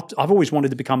 great. I've always wanted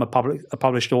to become a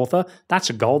published author. That's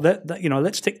a goal. That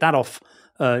let's tick that off.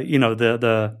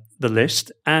 The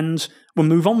list, and we'll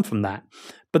move on from that.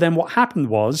 But then what happened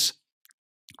was,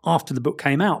 after the book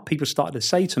came out, people started to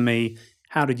say to me,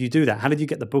 "How did you do that? How did you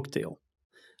get the book deal?"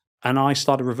 And I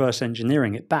started reverse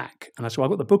engineering it back. And I said, well, I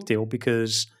got the book deal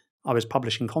because I was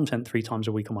publishing content 3 times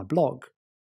a week on my blog,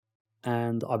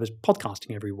 and I was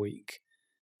podcasting every week,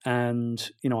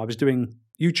 and I was doing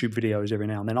YouTube videos every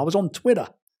now and then. I was on Twitter,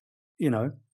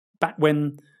 back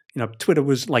when, Twitter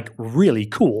was like really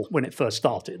cool when it first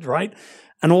started, right?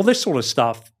 And all this sort of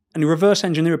stuff. And you reverse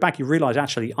engineer it back, you realize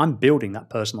actually I'm building that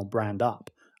personal brand up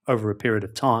over a period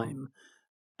of time.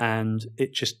 And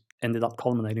it just ended up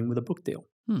culminating with a book deal.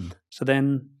 So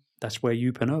then that's where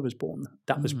Youpreneur was born.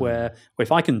 That was where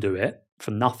if I can do it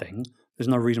for nothing, there's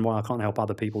no reason why I can't help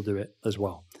other people do it as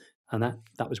well. And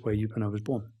that was where Youpreneur was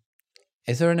born.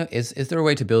 Is there a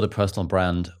way to build a personal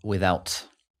brand without,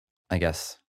 I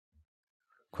guess,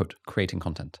 quote, creating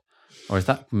content? Or is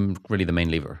that really the main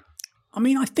lever? I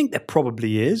mean, I think there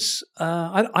probably is.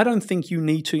 I don't think you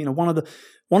need to.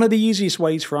 One of the easiest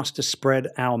ways for us to spread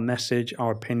our message,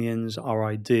 our opinions, our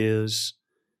ideas,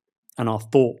 and our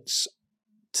thoughts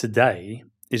today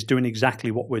is doing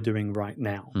exactly what we're doing right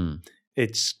now.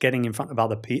 It's getting in front of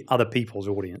other people's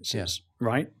audiences,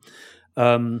 right?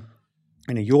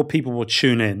 Your people will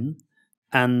tune in,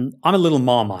 and I'm a little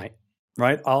Marmite,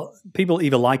 right? People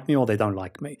either like me or they don't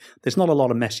like me. There's not a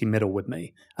lot of messy middle with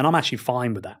me, and I'm actually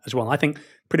fine with that as well. I think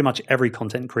pretty much every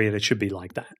content creator should be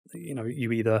like that.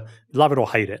 You either love it or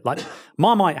hate it. Like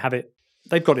Marmite have it,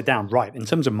 they've got it down right in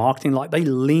terms of marketing. Like they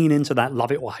lean into that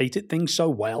love it or hate it thing so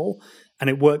well, and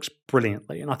it works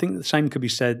brilliantly. And I think the same could be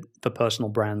said for personal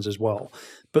brands as well.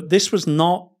 But this was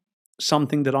not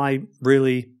something that I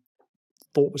really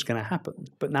thought was going to happen,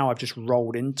 but now I've just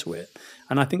rolled into it.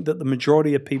 And I think that the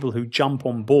majority of people who jump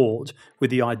on board with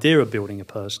the idea of building a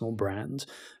personal brand,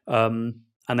 and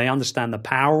they understand the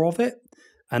power of it,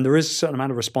 and there is a certain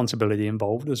amount of responsibility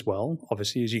involved as well.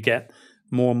 Obviously, as you get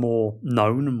more and more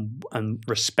known and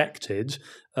respected,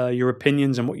 your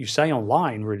opinions and what you say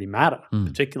online really matter,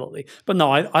 particularly. But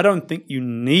no, I don't think you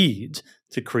need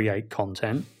to create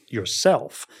content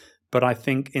yourself. But I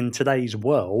think in today's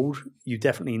world, you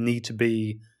definitely need to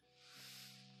be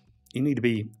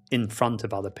in front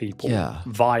of other people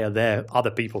via their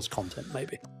other people's content,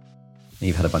 maybe.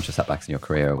 You've had a bunch of setbacks in your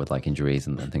career with like injuries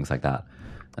and things like that.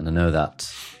 And I know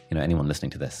that, anyone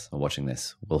listening to this or watching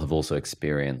this will have also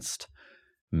experienced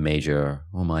major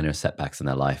or minor setbacks in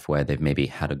their life where they've maybe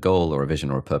had a goal or a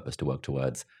vision or a purpose to work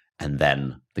towards, and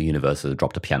then the universe has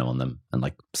dropped a piano on them and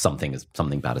like something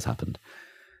bad has happened.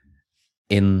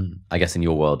 In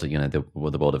your world,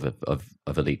 the world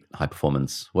of elite high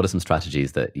performance, what are some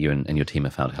strategies that you and your team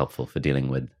have found helpful for dealing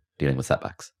with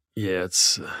setbacks? Yeah,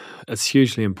 it's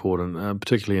hugely important,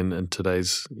 particularly in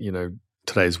today's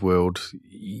world.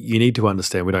 You need to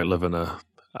understand we don't live in a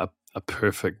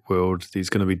perfect world. There's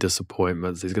going to be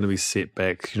disappointments. There's going to be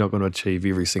setbacks. You're not going to achieve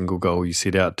every single goal you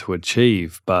set out to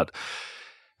achieve, but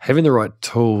having the right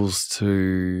tools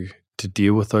to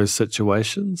deal with those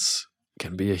situations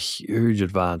can be a huge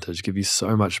advantage, give you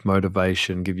so much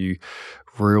motivation, give you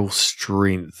real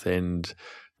strength and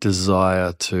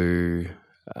desire to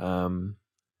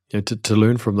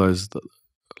learn from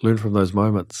those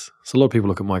moments. So a lot of people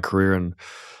look at my career and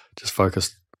just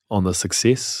focus on the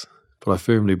success, but I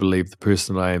firmly believe the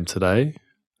person I am today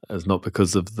is not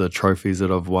because of the trophies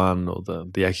that I've won or the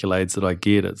accolades that I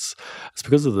get. It's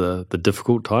because of the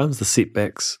difficult times, the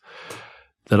setbacks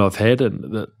that I've had,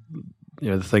 and that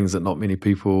the things that not many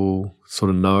people sort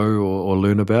of know or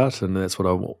learn about. And that's what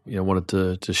I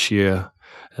wanted to share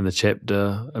in the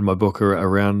chapter in my book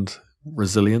around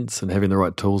resilience and having the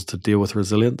right tools to deal with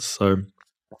resilience. So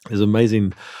there's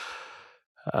amazing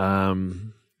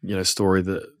story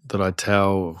that I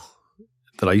tell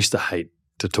that I used to hate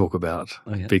to talk about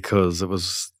because it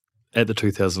was at the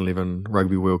 2011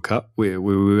 Rugby World Cup where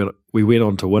we went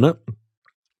on to win it.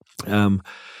 And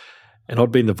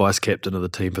I'd been the vice captain of the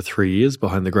team for 3 years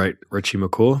behind the great Richie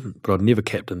McCaw, but I'd never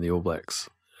captained the All Blacks.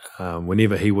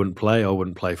 Whenever he wouldn't play, I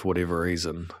wouldn't play for whatever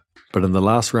reason. But in the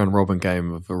last round robin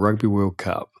game of the Rugby World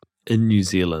Cup in New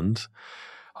Zealand,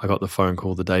 I got the phone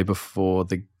call the day before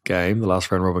the game, the last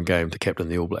round robin game, to captain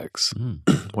the All Blacks.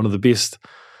 One of the best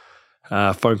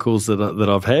phone calls that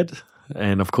I've had.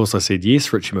 And of course I said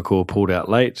yes. Richie McCaw pulled out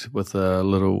late with a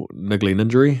little niggling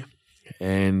injury.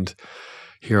 And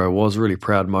here I was, really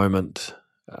proud moment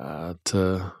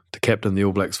to captain the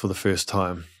All Blacks for the first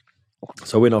time.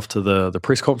 So I went off to the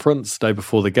press conference the day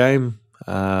before the game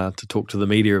to talk to the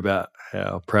media about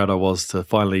how proud I was to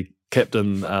finally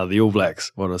captain the All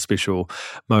Blacks. What a special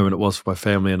moment it was for my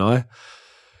family and I.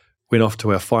 Went off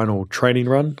to our final training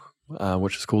run,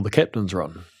 which is called the Captain's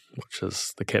Run, which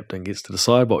is the captain gets to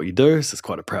decide what you do. So it's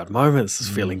quite a proud moment. This is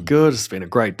feeling good. It's been a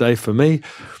great day for me.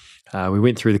 We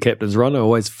went through the captain's run. I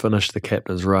always finish the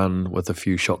captain's run with a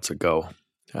few shots at goal.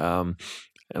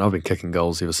 And I've been kicking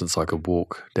goals ever since I could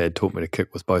walk. Dad taught me to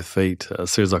kick with both feet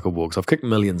as soon as I could walk. So I've kicked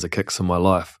millions of kicks in my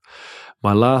life.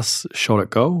 My last shot at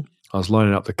goal, I was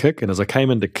lining up to kick, and as I came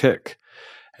in to kick,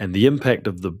 and the impact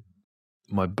of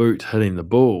my boot hitting the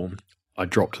ball, I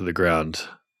dropped to the ground,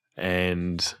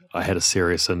 and I had a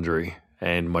serious injury.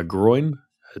 And my groin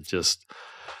had just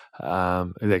it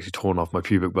actually torn off my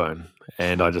pubic bone,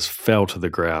 and I just fell to the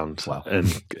ground in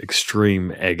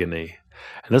extreme agony.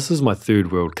 And this is my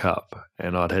third World Cup,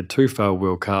 and I'd had 2 failed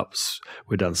World Cups.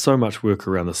 We'd done so much work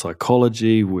around the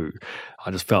psychology.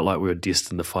 I just felt like we were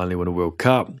destined to finally win a World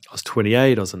Cup. I was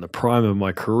 28. I was in the prime of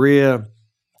my career.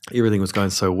 Everything was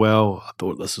going so well. I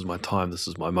thought, this is my time. This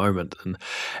is my moment. And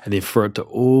then for it to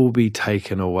all be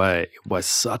taken away by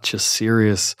such a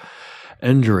serious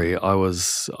injury, I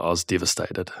was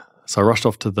devastated. So I rushed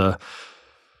off to the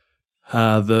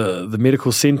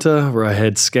medical center where I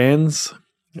had scans.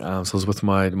 So I was with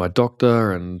my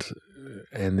doctor and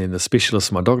then the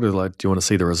specialist, my doctor was like, do you want to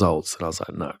see the results? And I was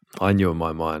like, no. I knew in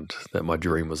my mind that my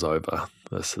dream was over.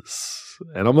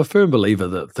 And I'm a firm believer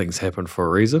that things happen for a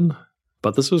reason,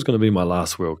 but this was going to be my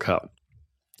last World Cup.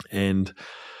 And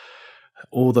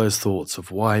all those thoughts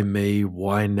of why me,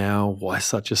 why now, why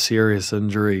such a serious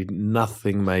injury,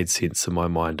 nothing made sense in my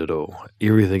mind at all.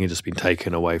 Everything had just been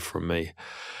taken away from me.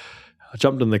 I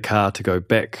jumped in the car to go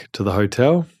back to the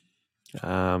hotel.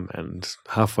 And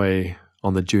halfway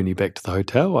on the journey back to the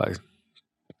hotel,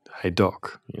 hey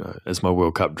doc, is my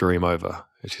World Cup dream over?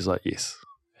 And she's like, yes.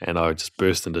 And I just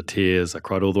burst into tears. I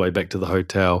cried all the way back to the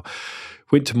hotel,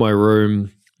 went to my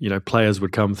room. Players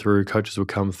would come through, coaches would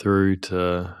come through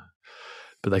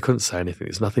but they couldn't say anything.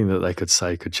 There's nothing that they could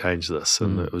say could change this.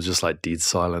 And it was just like dead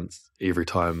silence every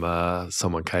time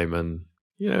someone came in.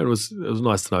 It was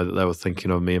nice to know that they were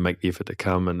thinking of me and make the effort to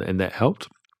come, and that helped.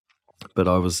 But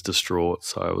I was distraught.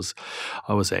 So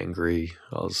I was angry.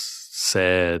 I was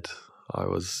sad. I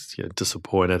was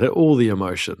disappointed at all the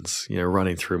emotions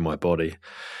running through my body.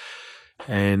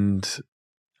 And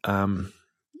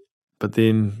but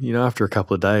then after a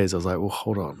couple of days, I was like, well,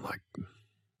 hold on,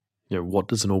 what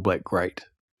does an All Black great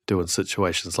do in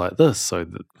situations like this? So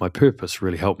that my purpose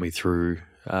really helped me through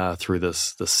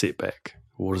this setback.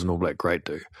 What does an All Black great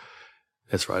do?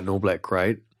 That's right, an All Black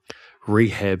great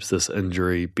rehabs this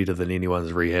injury better than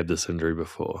anyone's rehabbed this injury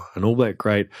before. An All Black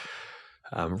great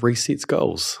resets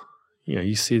goals.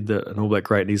 You said that an All Black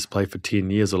great needs to play for 10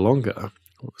 years or longer.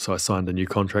 So I signed a new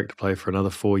contract to play for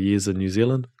another 4 years in New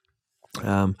Zealand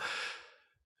to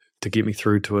get me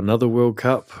through to another World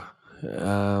Cup.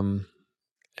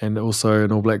 And also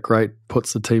an All Black great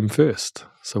puts the team first.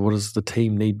 So what does the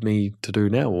team need me to do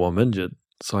now? Well, I'm injured,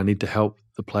 so I need to help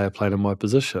the player playing in my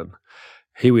position.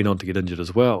 He went on to get injured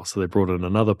as well, so they brought in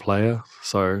another player,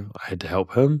 so I had to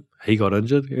help him. He got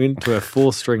injured. He went to our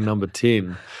 4th-string number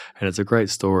 10, and it's a great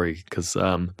story because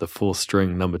the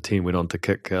 4th-string number 10 went on to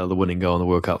kick the winning goal in the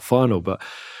World Cup final. But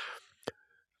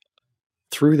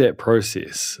through that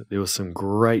process, there were some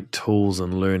great tools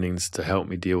and learnings to help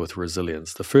me deal with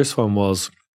resilience. The first one was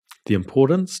the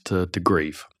importance to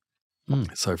grieve.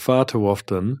 So far too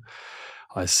often,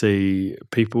 I see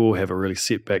people have a really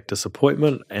setback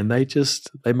disappointment and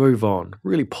they move on,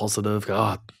 really positive.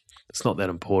 It's not that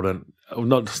important.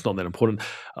 It's not that important.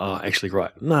 Actually,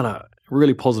 right. No,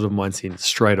 really positive mindset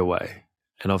straight away.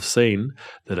 And I've seen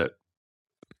that it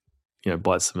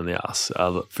bites them in the ass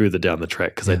further down the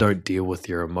track because they don't deal with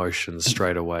your emotions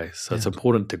straight away. So it's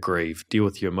important to grieve, deal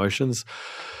with your emotions.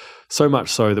 So much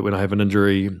so that when I have an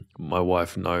injury, my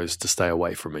wife knows to stay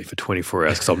away from me for 24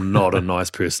 hours because I'm not a nice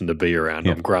person to be around.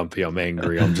 I'm grumpy, I'm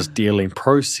angry, I'm just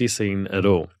processing it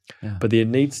all. Yeah. But there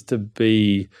needs to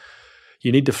be,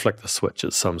 you need to flick the switch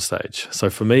at some stage. So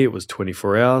for me, it was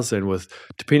 24 hours, and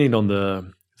depending on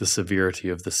the severity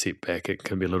of the setback, it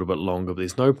can be a little bit longer, but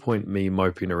there's no point me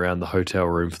moping around the hotel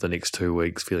room for the next 2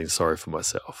 weeks feeling sorry for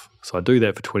myself. So I do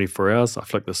that for 24 hours. I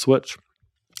flick the switch.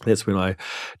 That's when I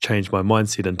change my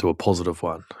mindset into a positive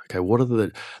one. Okay, what are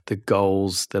the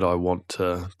goals that I want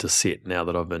to set now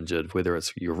that I've injured, whether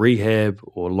it's your rehab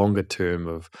or longer term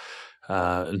of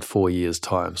in 4 years'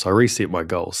 time. So I reset my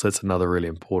goals. So that's another really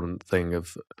important thing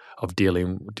of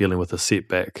dealing with a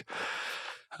setback.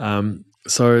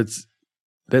 So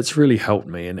that's really helped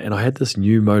me, and I had this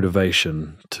new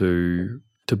motivation to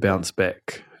bounce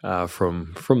back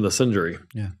from this injury.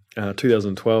 Yeah.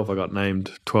 2012, I got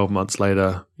named 12 months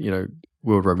later,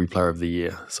 World Rugby Player of the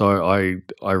Year. So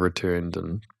I returned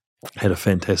and had a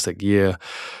fantastic year.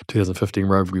 2015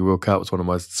 Rugby World Cup was one of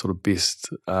my sort of best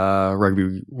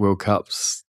Rugby World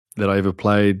Cups that I ever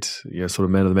played. Sort of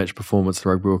man of the match performance in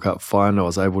the Rugby World Cup final. I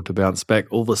was able to bounce back.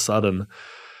 All of a sudden,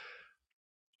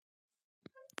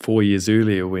 4 years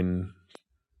earlier, when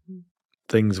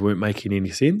things weren't making any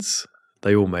sense,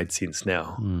 they all made sense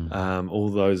now. All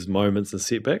those moments and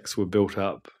setbacks were built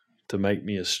up to make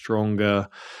me a stronger,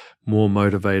 more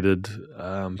motivated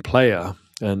player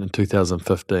in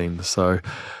 2015. So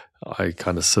I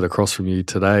kind of sit across from you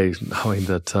today knowing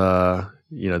that,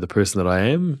 the person that I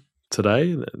am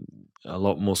today, a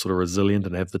lot more sort of resilient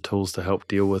and have the tools to help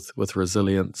deal with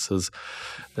resilience is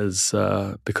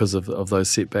because of those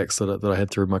setbacks that I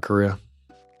had through my career.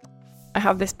 I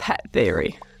have this pet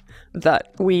theory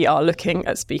that we are looking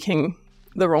at speaking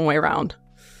the wrong way around.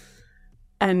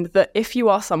 And that if you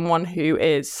are someone who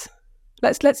is,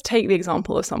 let's take the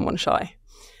example of someone shy.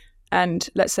 And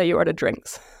let's say you're at a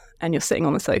drinks and you're sitting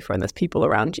on the sofa and there's people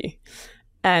around you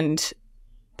and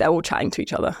they're all chatting to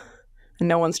each other and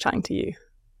no one's chatting to you.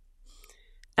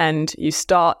 And you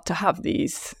start to have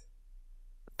these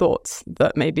thoughts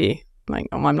that maybe like,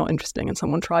 oh, I'm not interesting, and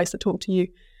someone tries to talk to you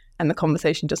and the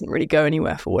conversation doesn't really go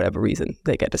anywhere for whatever reason.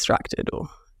 They get distracted or,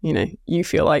 you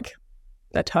feel like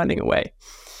they're turning away.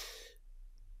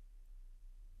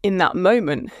 In that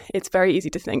moment, it's very easy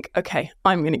to think, okay,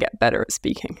 I'm going to get better at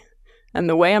speaking. And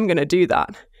the way I'm going to do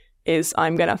that is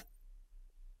I'm going to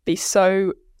be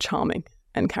so charming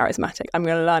and charismatic. I'm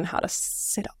going to learn how to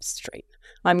sit up straight.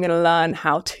 I'm going to learn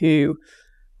how to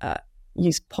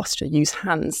use posture, use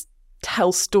hands,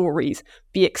 tell stories,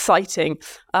 be exciting,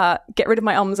 get rid of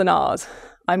my ums and ahs.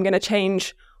 I'm going to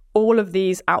change all of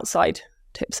these outside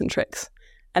tips and tricks.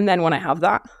 And then when I have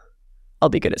that, I'll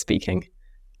be good at speaking.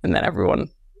 And then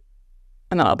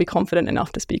I'll be confident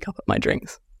enough to speak up at my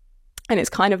drinks. And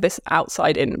it's kind of this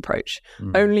outside-in approach.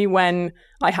 Only when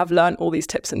I have learned all these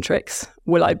tips and tricks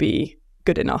will I be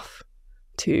good enough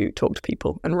to talk to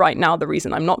people. And right now, the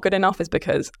reason I'm not good enough is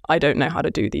because I don't know how to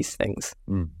do these things.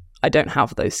 I don't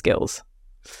have those skills.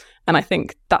 And I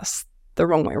think that's the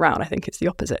wrong way around. I think it's the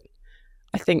opposite.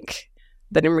 I think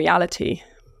that in reality,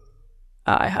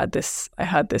 I had this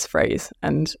phrase,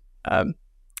 and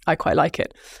I quite like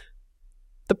it.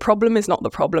 The problem is not the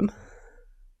problem.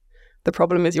 The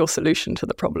problem is your solution to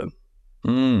the problem.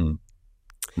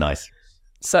 Nice.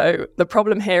 So the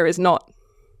problem here is not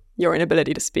your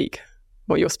inability to speak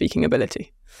or your speaking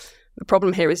ability. The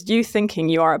problem here is you thinking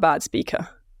you are a bad speaker,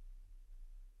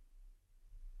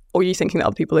 or you thinking that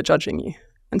other people are judging you.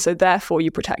 And so therefore you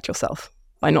protect yourself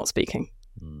by not speaking,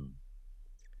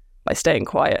 by staying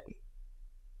quiet.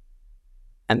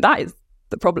 And that is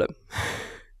the problem.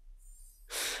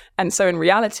 And so in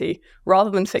reality, rather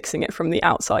than fixing it from the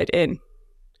outside in,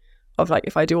 of like,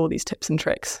 if I do all these tips and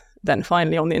tricks, then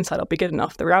finally on the inside I'll be good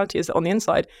enough. The reality is that on the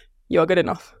inside, you are good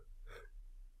enough.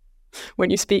 When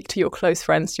you speak to your close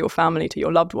friends, to your family, to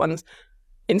your loved ones,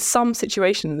 in some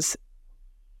situations,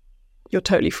 you're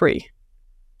totally free.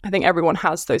 I think everyone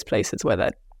has those places where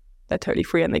they're totally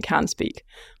free and they can speak.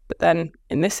 But then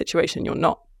in this situation, you're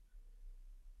not.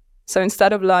 So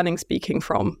instead of learning speaking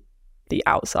from the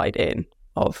outside in,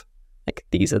 of like,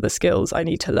 these are the skills I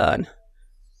need to learn,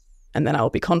 and then I'll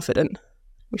be confident,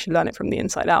 we should learn it from the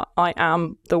inside out. I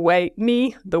am the way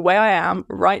I am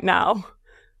right now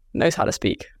knows how to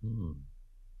speak.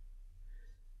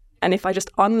 And if I just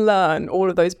unlearn all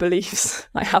of those beliefs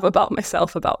I have about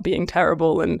myself, about being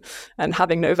terrible and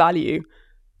having no value,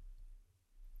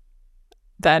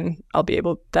 then I'll be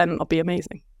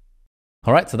amazing.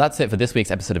 All right, so that's it for this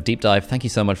week's episode of Deep Dive. Thank you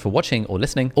so much for watching or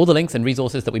listening. All the links and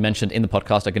resources that we mentioned in the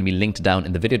podcast are going to be linked down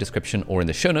in the video description or in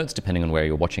the show notes, depending on where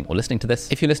you're watching or listening to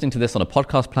this. If you're listening to this on a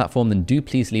podcast platform, then do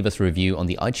please leave us a review on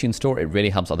the iTunes store. It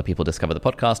really helps other people discover the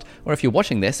podcast. Or if you're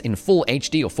watching this in full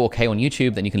HD or 4K on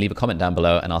YouTube, then you can leave a comment down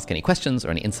below and ask any questions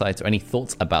or any insights or any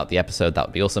thoughts about the episode. That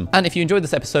would be awesome. And if you enjoyed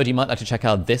this episode, you might like to check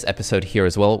out this episode here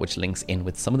as well, which links in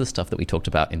with some of the stuff that we talked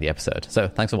about in the episode. So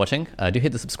thanks for watching. Do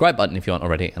hit the subscribe button if you aren't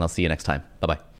already, and I'll see you next time. Bye-bye.